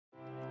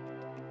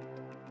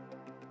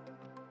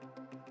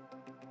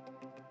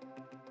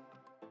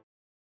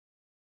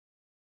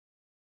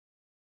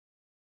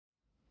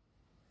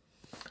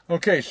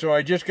Okay, so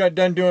I just got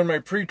done doing my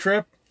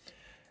pre-trip.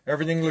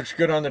 Everything looks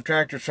good on the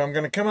tractor, so I'm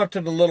going to come up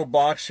to the little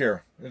box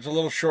here. There's a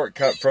little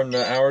shortcut from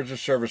the hours of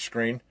service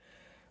screen.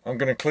 I'm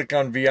going to click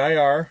on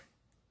VIR.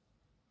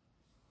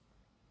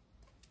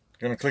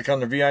 Going to click on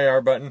the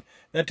VIR button.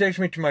 That takes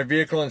me to my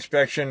vehicle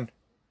inspection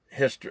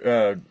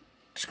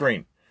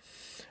screen.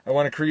 I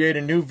want to create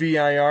a new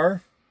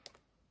VIR.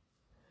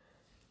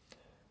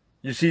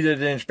 You see that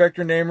the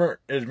inspector name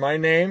is my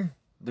name,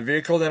 the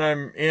vehicle that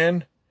I'm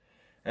in,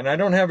 and I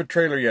don't have a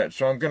trailer yet,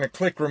 so I'm going to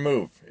click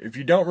remove. If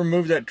you don't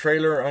remove that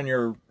trailer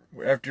on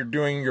after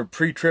doing your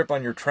pre-trip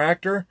on your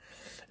tractor,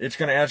 it's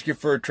going to ask you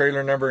for a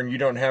trailer number, and you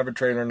don't have a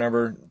trailer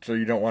number, so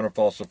you don't want to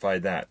falsify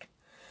that.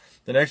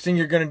 The next thing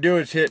you're going to do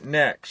is hit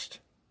next.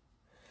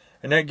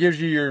 And that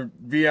gives you your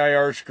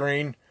VIR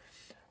screen.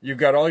 You've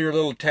got all your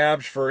little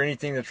tabs for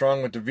anything that's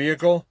wrong with the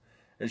vehicle.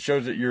 It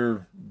shows that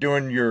you're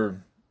doing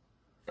your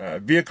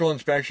vehicle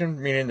inspection,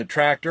 meaning the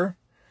tractor.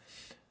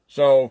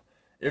 So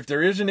if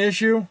there is an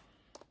issue,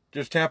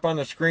 just tap on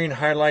the screen,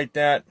 highlight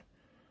that,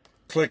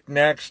 click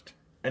next,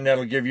 and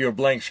that'll give you a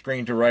blank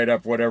screen to write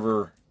up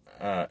whatever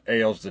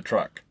ails the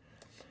truck.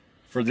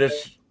 For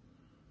this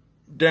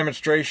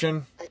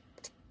demonstration,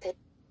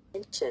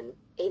 attention,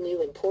 a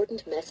new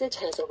important message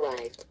has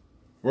arrived.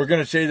 We're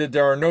going to say that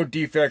there are no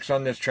defects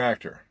on this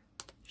tractor.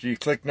 So you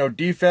click no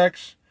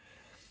defects.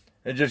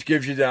 It just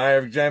gives you the I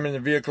have examined the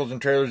vehicles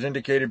and trailers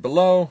indicated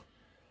below.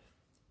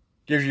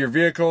 Gives you your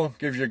vehicle,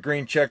 gives you a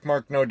green check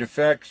mark, no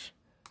defects.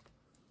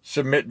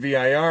 Submit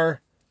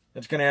VIR.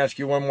 It's going to ask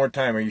you one more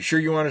time. Are you sure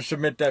you want to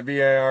submit that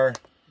VIR?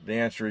 The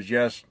answer is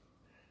yes.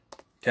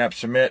 Tap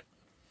submit.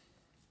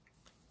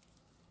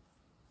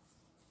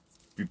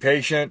 Be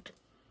patient.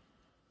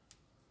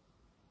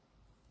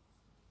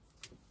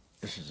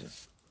 This is it.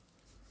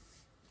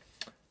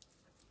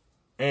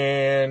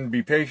 And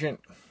be patient.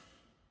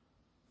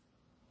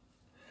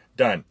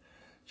 Done.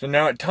 So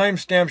now it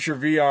timestamps your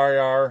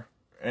VIR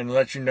and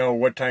lets you know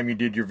what time you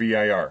did your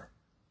VIR.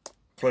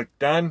 Click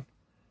done.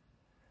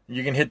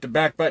 You can hit the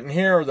back button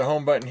here or the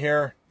home button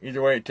here. Either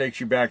way, it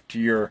takes you back to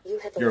your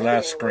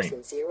last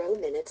screen. 0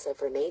 minutes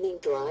of remaining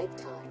drive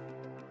time.